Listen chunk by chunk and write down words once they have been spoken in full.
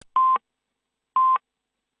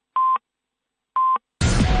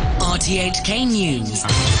RTHK News.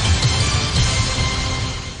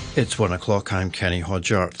 It's 1 o'clock. I'm Kenny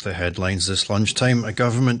Hodgart. The headlines this lunchtime. A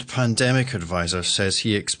government pandemic advisor says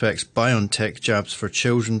he expects BioNTech jabs for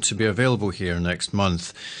children to be available here next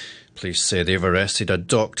month. Police say they've arrested a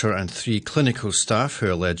doctor and 3 clinical staff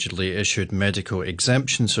who allegedly issued medical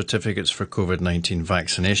exemption certificates for COVID-19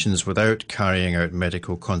 vaccinations without carrying out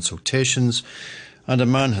medical consultations. And a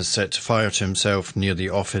man has set fire to himself near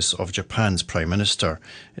the office of Japan's Prime Minister.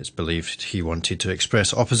 It's believed he wanted to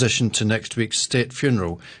express opposition to next week's state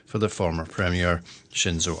funeral for the former Premier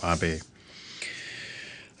Shinzo Abe.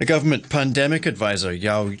 The government pandemic advisor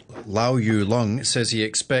Lau Yu-Lung says he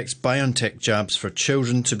expects BioNTech jabs for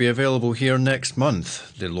children to be available here next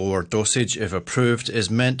month. The lower dosage, if approved, is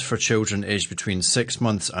meant for children aged between 6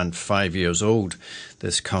 months and 5 years old.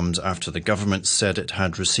 This comes after the government said it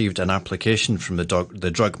had received an application from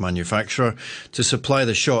the drug manufacturer to supply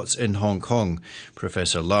the shots in Hong Kong.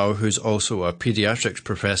 Professor Lau, who's also a paediatrics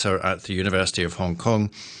professor at the University of Hong Kong,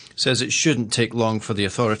 says it shouldn't take long for the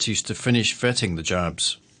authorities to finish vetting the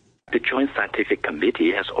jabs. The Joint Scientific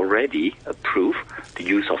Committee has already approved the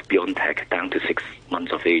use of BioNTech down to 6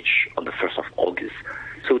 months of age on the 1st of August.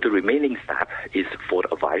 So the remaining step is for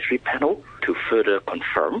the advisory panel to further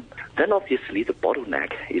confirm. Then obviously the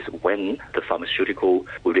bottleneck is when the pharmaceutical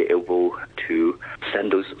will be able to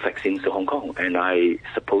send those vaccines to Hong Kong. And I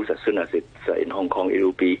suppose as soon as it's in Hong Kong, it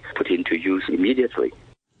will be put into use immediately.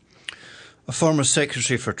 A former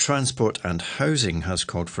Secretary for Transport and Housing has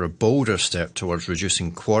called for a bolder step towards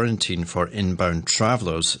reducing quarantine for inbound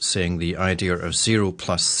travellers, saying the idea of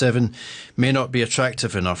 0+7 may not be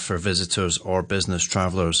attractive enough for visitors or business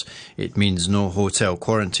travellers. It means no hotel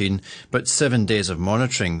quarantine, but 7 days of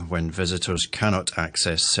monitoring when visitors cannot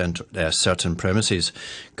access certain premises.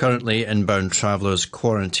 Currently, inbound travellers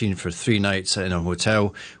quarantine for 3 nights in a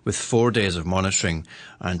hotel with 4 days of monitoring.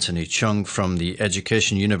 Anthony Chung from the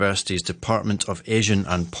Education University's Department of Asian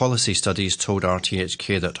and Policy Studies told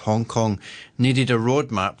RTHK that Hong Kong needed a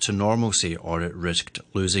roadmap to normalcy or it risked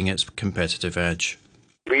losing its competitive edge.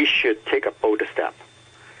 We should take a bolder step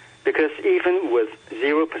because even with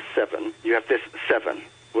 0+7, you have this 7,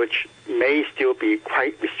 which may still be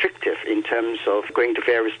quite restrictive in terms of going to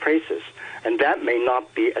various places, and that may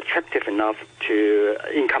not be attractive enough to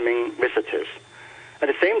incoming visitors. At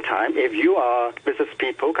the same time, if you are business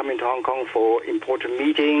people coming to Hong Kong for important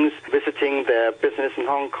meetings, visiting their business in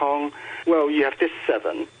Hong Kong, well, you have this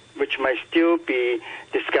 7, which might still be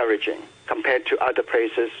discouraging compared to other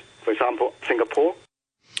places, for example, Singapore.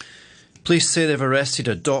 Police say they've arrested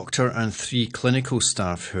a doctor and 3 clinical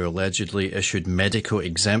staff who allegedly issued medical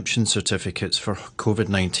exemption certificates for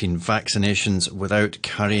COVID-19 vaccinations without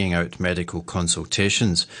carrying out medical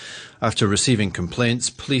consultations. After receiving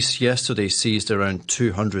complaints, police yesterday seized around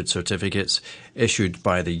 200 certificates issued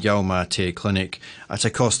by the Yau Ma Tei Clinic at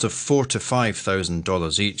a cost of $4,000 to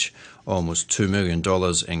 $5,000 each. Almost $2 million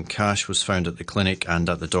in cash was found at the clinic and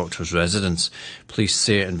at the doctor's residence. Police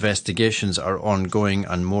say investigations are ongoing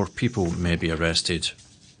and more people may be arrested.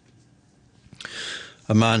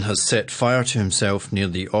 A man has set fire to himself near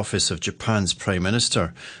the office of Japan's Prime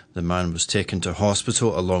Minister. The man was taken to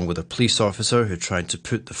hospital along with a police officer who tried to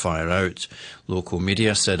put the fire out. Local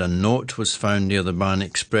media said a note was found near the man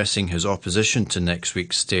expressing his opposition to next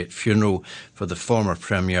week's state funeral for the former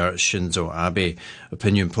Premier Shinzo Abe.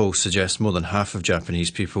 Opinion polls suggest more than half of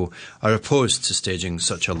Japanese people are opposed to staging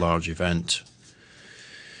such a large event.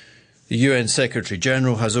 The UN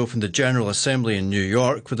Secretary-General has opened the General Assembly in New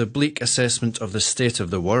York with a bleak assessment of the state of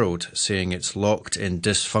the world, saying it's locked in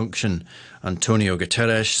dysfunction. Antonio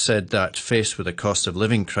Guterres said that, faced with a cost of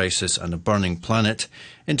living crisis and a burning planet,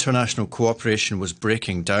 international cooperation was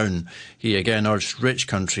breaking down. He again urged rich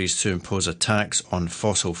countries to impose a tax on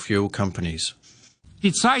fossil fuel companies.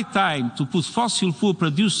 It's high time to put fossil fuel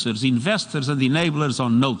producers, investors and enablers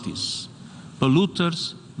on notice.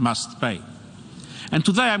 Polluters must pay. And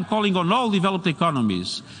today I'm calling on all developed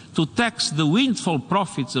economies to tax the windfall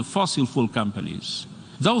profits of fossil fuel companies.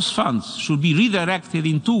 Those funds should be redirected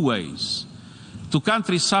in 2 ways: to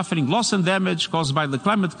countries suffering loss and damage caused by the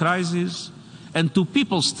climate crisis, and to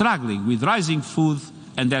people struggling with rising food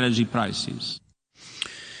and energy prices.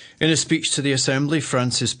 In a speech to the Assembly,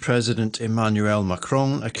 France's President Emmanuel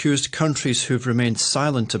Macron accused countries who've remained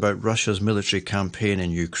silent about Russia's military campaign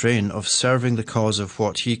in Ukraine of serving the cause of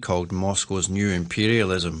what he called Moscow's new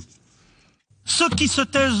imperialism. Ceux qui se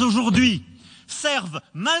taisent aujourd'hui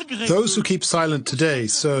Those who keep silent today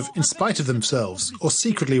serve, in spite of themselves, or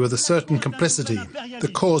secretly with a certain complicity,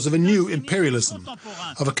 the cause of a new imperialism,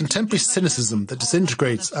 of a contemporary cynicism that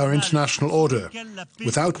disintegrates our international order,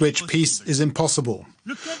 without which peace is impossible.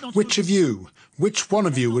 Which one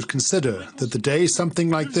of you would consider that the day something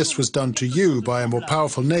like this was done to you by a more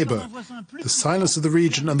powerful neighbour, the silence of the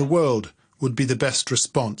region and the world would be the best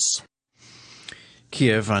response?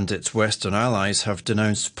 Kiev and its Western allies have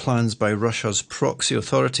denounced plans by Russia's proxy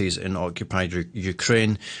authorities in occupied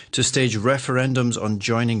Ukraine to stage referendums on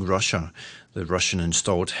joining Russia. The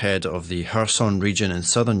Russian-installed head of the Kherson region in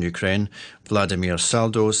southern Ukraine, Vladimir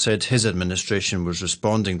Saldo, said his administration was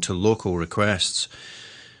responding to local requests.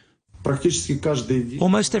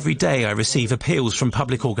 Almost every day I receive appeals from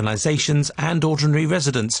public organisations and ordinary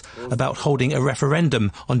residents about holding a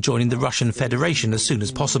referendum on joining the Russian Federation as soon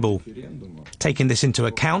as possible. Taking this into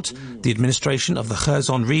account, the administration of the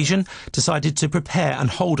Kherson region decided to prepare and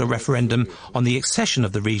hold a referendum on the accession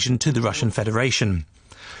of the region to the Russian Federation.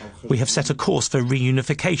 We have set a course for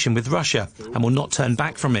reunification with Russia and will not turn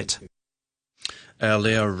back from it.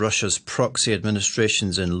 Earlier, Russia's proxy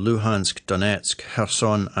administrations in Luhansk, Donetsk,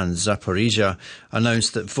 Kherson and Zaporizhia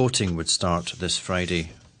announced that voting would start this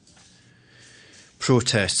Friday.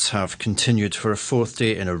 Protests have continued for a fourth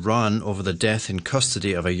day in Iran over the death in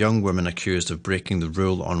custody of a young woman accused of breaking the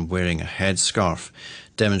rule on wearing a headscarf.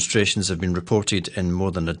 Demonstrations have been reported in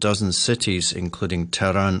more than a dozen cities, including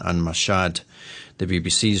Tehran and Mashhad. The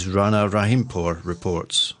BBC's Rana Rahimpour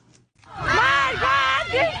reports.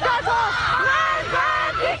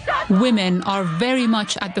 Women are very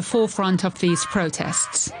much at the forefront of these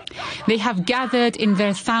protests. They have gathered in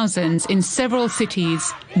their thousands in several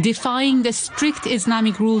cities, defying the strict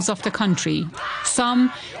Islamic rules of the country, some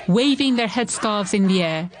waving their headscarves in the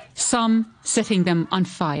air, some setting them on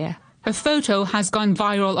fire. A photo has gone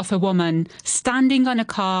viral of a woman standing on a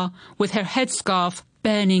car with her headscarf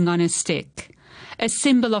burning on a stick, a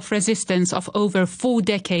symbol of resistance of over 4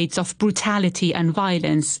 decades of brutality and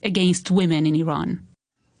violence against women in Iran.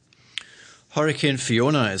 Hurricane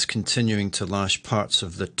Fiona is continuing to lash parts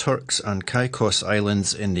of the Turks and Caicos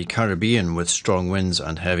Islands in the Caribbean with strong winds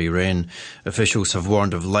and heavy rain. Officials have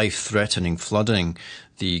warned of life-threatening flooding.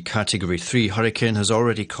 The Category 3 hurricane has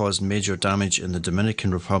already caused major damage in the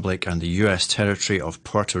Dominican Republic and the US territory of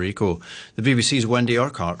Puerto Rico. The BBC's Wendy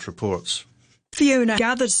Urquhart reports. Fiona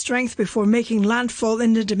gathered strength before making landfall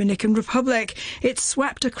in the Dominican Republic. It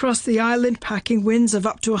swept across the island, packing winds of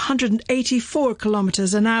up to 184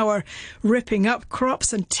 kilometres an hour, ripping up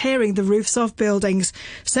crops and tearing the roofs off buildings.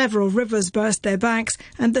 Several rivers burst their banks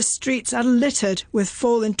and the streets are littered with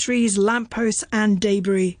fallen trees, lampposts and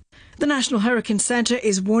debris. The National Hurricane Centre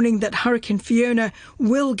is warning that Hurricane Fiona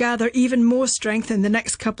will gather even more strength in the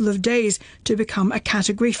next couple of days to become a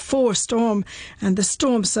Category 4 storm, and the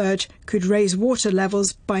storm surge could raise water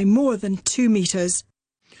levels by more than 2 metres.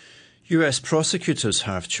 US prosecutors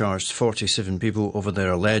have charged 47 people over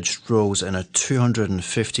their alleged roles in a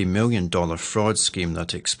 $250 million fraud scheme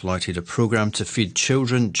that exploited a program to feed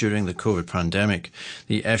children during the COVID pandemic.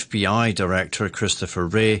 The FBI Director, Christopher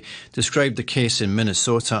Wray, described the case in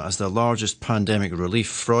Minnesota as the largest pandemic relief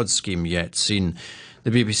fraud scheme yet seen.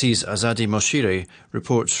 The BBC's Azadi Moshiri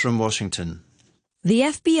reports from Washington. The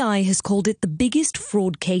FBI has called it the biggest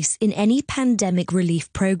fraud case in any pandemic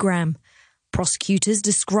relief program. Prosecutors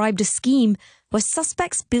described a scheme where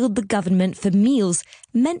suspects billed the government for meals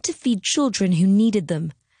meant to feed children who needed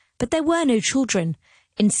them. But there were no children.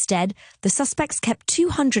 Instead, the suspects kept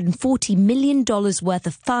 $240 million worth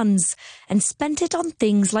of funds and spent it on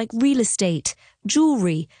things like real estate,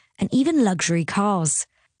 jewellery, and even luxury cars.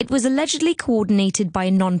 It was allegedly coordinated by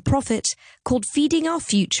a non-profit called Feeding Our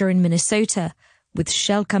Future in Minnesota, with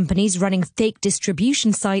shell companies running fake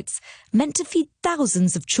distribution sites meant to feed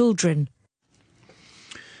thousands of children.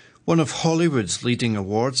 One of Hollywood's leading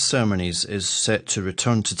awards ceremonies is set to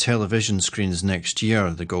return to television screens next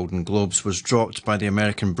year. The Golden Globes was dropped by the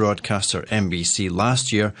American broadcaster NBC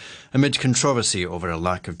last year amid controversy over a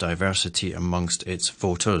lack of diversity amongst its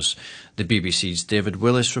voters. The BBC's David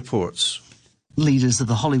Willis reports. Leaders of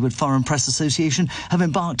the Hollywood Foreign Press Association have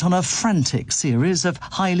embarked on a frantic series of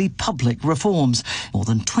highly public reforms. More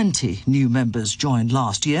than 20 new members joined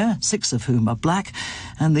last year, 6 of whom are black,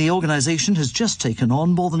 and the organisation has just taken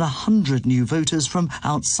on more than 100 new voters from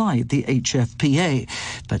outside the HFPA.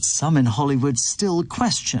 But some in Hollywood still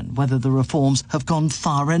question whether the reforms have gone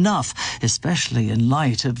far enough, especially in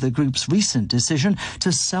light of the group's recent decision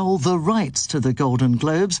to sell the rights to the Golden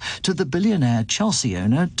Globes to the billionaire Chelsea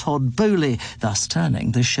owner Todd Boehly, thus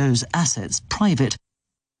turning the show's assets private.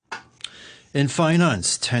 In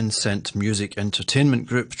finance, Tencent Music Entertainment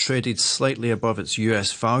Group traded slightly above its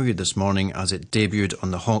US value this morning as it debuted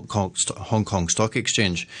on the Hong Kong Stock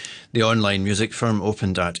Exchange. The online music firm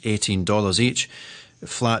opened at $18 each,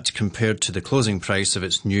 flat compared to the closing price of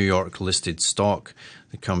its New York listed stock.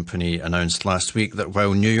 The company announced last week that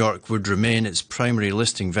while New York would remain its primary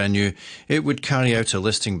listing venue, it would carry out a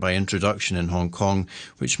listing by introduction in Hong Kong,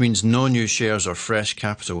 which means no new shares or fresh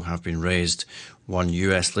capital have been raised. One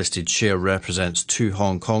US listed share represents 2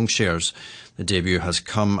 Hong Kong shares. The debut has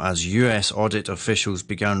come as US audit officials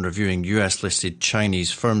began reviewing US listed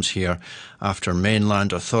Chinese firms here after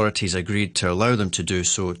mainland authorities agreed to allow them to do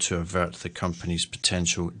so to avert the company's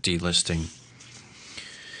potential delisting.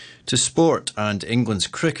 To sport, and England's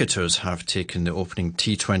cricketers have taken the opening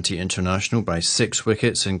T20 international by 6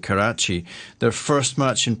 wickets in Karachi, their first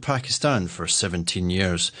match in Pakistan for 17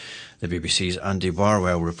 years. The BBC's Andy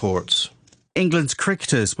Barwell reports. England's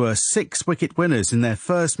cricketers were 6-wicket winners in their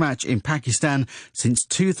first match in Pakistan since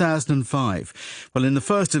 2005. Well, in the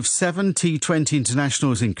first of 7 T20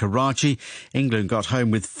 internationals in Karachi, England got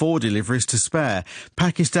home with 4 deliveries to spare.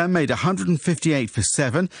 Pakistan made 158 for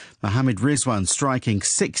 7, Mohammad Rizwan striking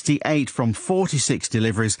 68 from 46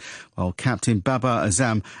 deliveries, while captain Babar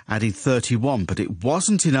Azam added 31. But it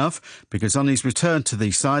wasn't enough because on his return to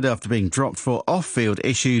the side after being dropped for off-field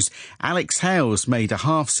issues, Alex Hales made a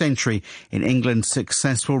half-century in England's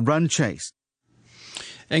successful run chase.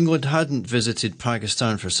 England hadn't visited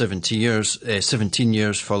Pakistan for 17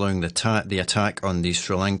 years following the attack on the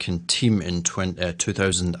Sri Lankan team in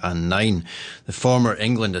 2009. The former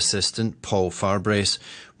England assistant, Paul Farbrace,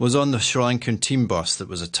 was on the Sri Lankan team bus that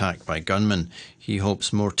was attacked by gunmen. He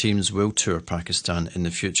hopes more teams will tour Pakistan in the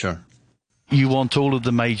future. You want all of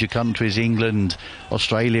the major countries, England,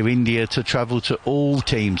 Australia, India, to travel to all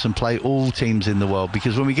teams and play all teams in the world,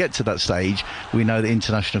 because when we get to that stage, we know that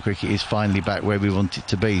international cricket is finally back where we want it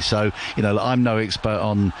to be. So, I'm no expert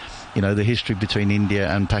on, the history between India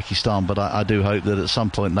and Pakistan, but I do hope that at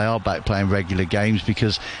some point they are back playing regular games,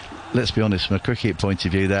 because let's be honest, from a cricket point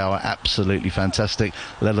of view, they are absolutely fantastic,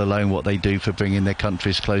 let alone what they do for bringing their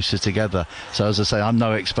countries closer together. So, as I say, I'm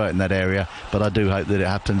no expert in that area, but I do hope that it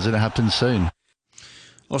happens, and it happens soon.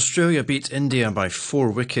 Australia beat India by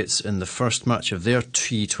 4 wickets in the first match of their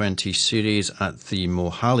T20 series at the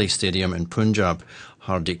Mohali Stadium in Punjab.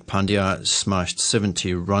 Hardik Pandya smashed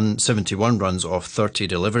 71 runs off 30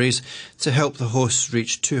 deliveries to help the hosts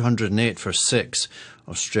reach 208 for 6.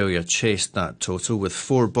 Australia chased that total with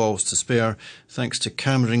 4 balls to spare, thanks to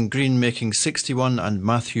Cameron Green making 61 and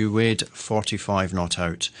Matthew Wade 45 not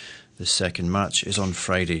out. The second match is on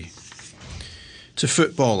Friday. To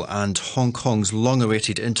football and Hong Kong's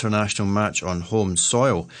long-awaited international match on home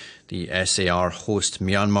soil. The SAR host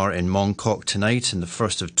Myanmar in Mongkok tonight in the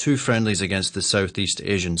first of 2 friendlies against the Southeast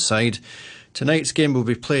Asian side. Tonight's game will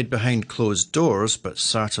be played behind closed doors, but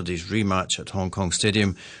Saturday's rematch at Hong Kong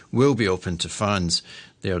Stadium will be open to fans.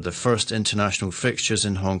 They are the first international fixtures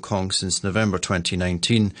in Hong Kong since November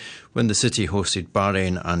 2019, when the city hosted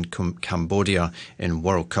Bahrain and Cambodia in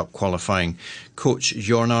World Cup qualifying. Coach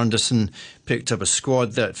Jorn Anderson picked up a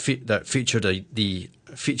squad that featured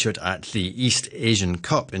at the East Asian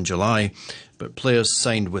Cup in July, but players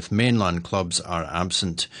signed with mainland clubs are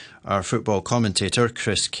absent. Our football commentator,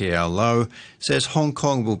 Chris K.L. Lau, says Hong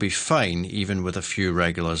Kong will be fine even with a few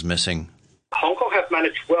regulars missing. Hong Kong have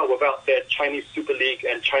managed well without their Chinese Super League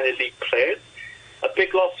and China League players. A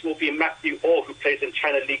big loss will be Matthew Orr, who plays in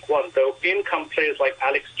China League 1, though in come players like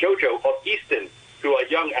Alex Jojo of Eastern, who are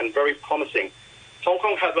young and very promising. Hong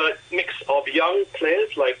Kong have a mix of young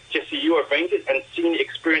players like Jesse Yu of Rangers and senior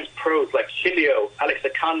experienced pros like Hilio, Alex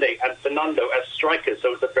Akande and Fernando as strikers,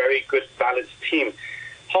 so it's a very good balanced team.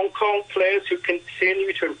 Hong Kong players who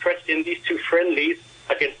continue to impress in these 2 friendlies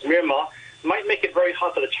against Myanmar might make it very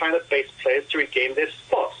hard for the China-based players to regain their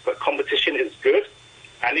spots, but competition is good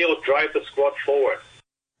and it will drive the squad forward.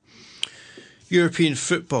 European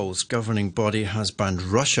football's governing body has banned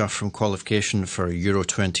Russia from qualification for Euro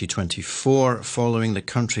 2024 following the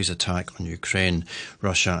country's attack on Ukraine.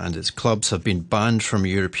 Russia and its clubs have been banned from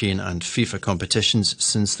European and FIFA competitions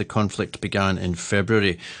since the conflict began in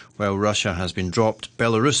February. While Russia has been dropped,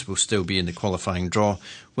 Belarus will still be in the qualifying draw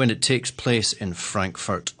when it takes place in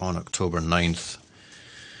Frankfurt on October 9th.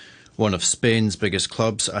 One of Spain's biggest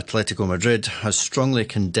clubs, Atletico Madrid, has strongly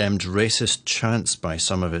condemned racist chants by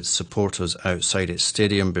some of its supporters outside its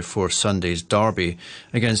stadium before Sunday's derby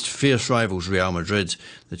against fierce rivals Real Madrid.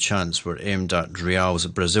 The chants were aimed at Real's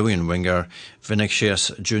Brazilian winger Vinicius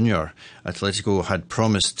Junior. Atletico has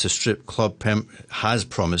promised to strip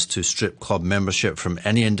club membership from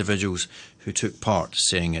any individuals who took part,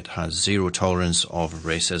 saying it has zero tolerance of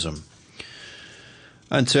racism.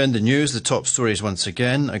 And to end the news, the top stories once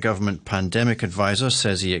again. A government pandemic advisor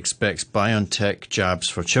says he expects BioNTech jabs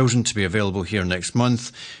for children to be available here next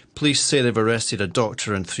month. Police say they've arrested a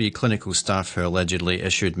doctor and 3 clinical staff who allegedly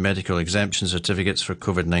issued medical exemption certificates for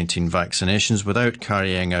COVID-19 vaccinations without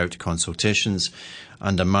carrying out consultations.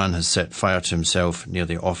 And a man has set fire to himself near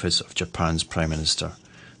the office of Japan's Prime Minister.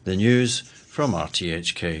 The news from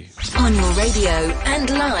RTHK. On your radio and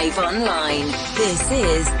live online, this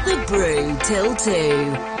is The Brew Till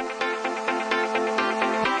 2.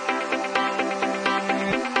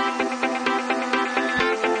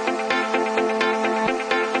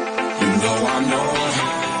 I know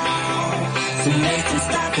how to make them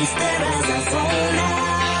stop and stare as I fall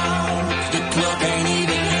out. The club ain't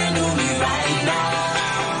even handle me right now.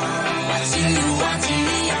 Watching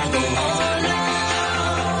me, I go all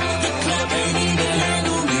out. The club ain't even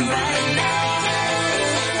handle me right now.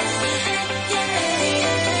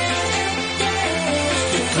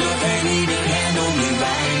 The club ain't even handle me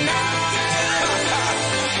right now.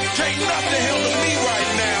 Can't nothing handle me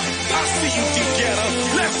right now. I see you can get 'em.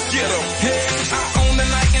 Let's get 'em. Hey.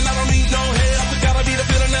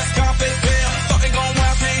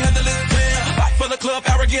 Club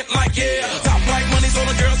arrogant like yeah, top like money's on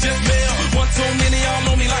the girls just mail. One too many, y'all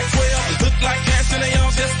know me like 12. Look like cash and they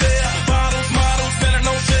all just there. Bottles, models, selling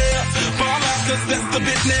no shares. Fall out 'cause that's the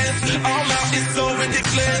business. All out is so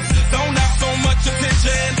ridiculous. Don't out so much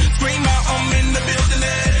attention. Scream out, I'm in the building.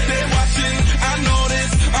 They're watching, I know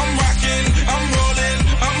this. I'm rocking, I'm rolling,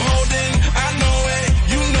 I'm holding. I know it,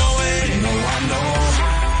 you know it. You know I know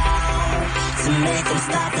how to make them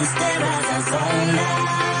stop and stare as I zone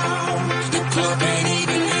out. Club ain't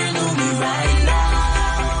even handle me right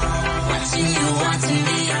now. Watching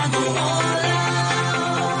me, I go all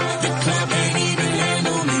out. The club ain't even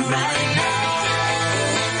handle me right now.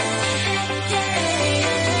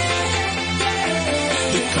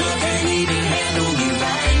 The club ain't even handle me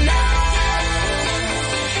right now.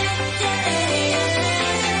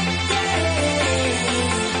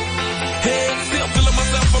 Hey, still feeling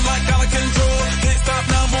myself, I'm like out of control. Can't stop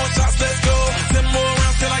now, more shots, let's go. 10 more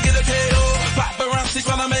rounds till I get a KO. She's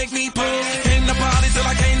tryna make me pull. In the party till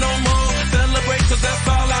I can't no more. Celebrate 'cause that's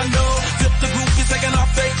all I know. Tip the groupies taking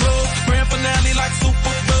off their clothes. Grand finale like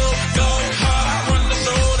Super Bowl. Go hard, I run the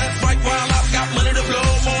show. That's right, while I've got money to blow.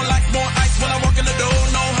 More like more ice when I walk in the door.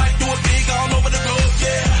 No hype, do it big all over the globe.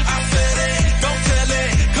 Yeah, I said it, don't tell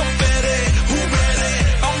it. Confetti, who ready?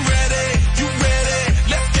 I'm ready, you ready?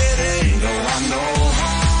 Let's get it. You know I know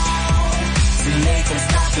how to make them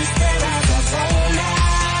stop and stare as I fall out.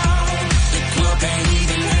 Ain't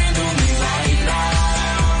even handle me right now.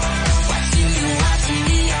 Watching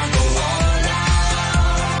me, I go all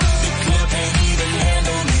out. The club ain't even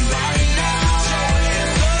handle me right now.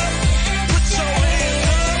 Put your hands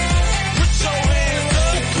up, put your hands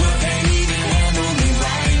up. The club ain't even handle me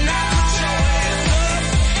right now.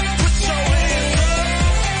 Put your hands up,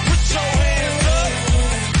 put your hands up.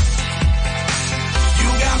 You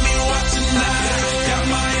got me watching now, got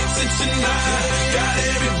my attention now. Got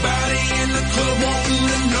everybody in the club wanting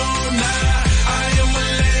to know now. I am a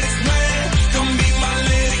ladies man, come be my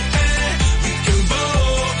lady and we can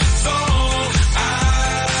both song.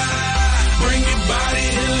 Bring your body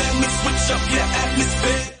and let me switch up your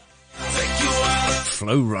atmosphere. Take you out.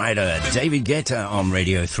 Flow Rider, David Guetta on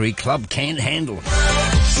Radio 3, Club Can't Handle.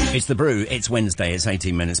 It's The Brew, it's Wednesday, it's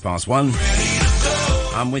 18 minutes past 1.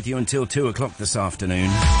 I'm with you until 2 o'clock this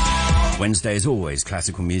afternoon. Wednesday is always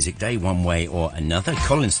Classical Music Day, one way or another.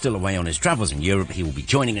 Colin's still away on his travels in Europe. He will be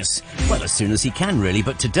joining us, well, as soon as he can, really.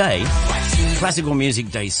 But today, Classical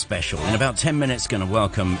Music Day special. In about 10 minutes, going to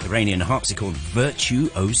welcome Iranian harpsichord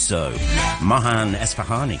virtuoso Mahan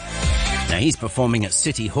Esfahani. Now, he's performing at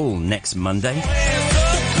City Hall next Monday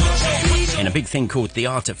in a big thing called The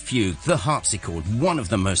Art of Fugue. The harpsichord, one of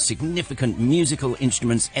the most significant musical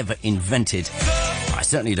instruments ever invented. I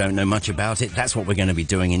certainly don't know much about it. That's what we're going to be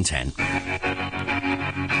doing in 10.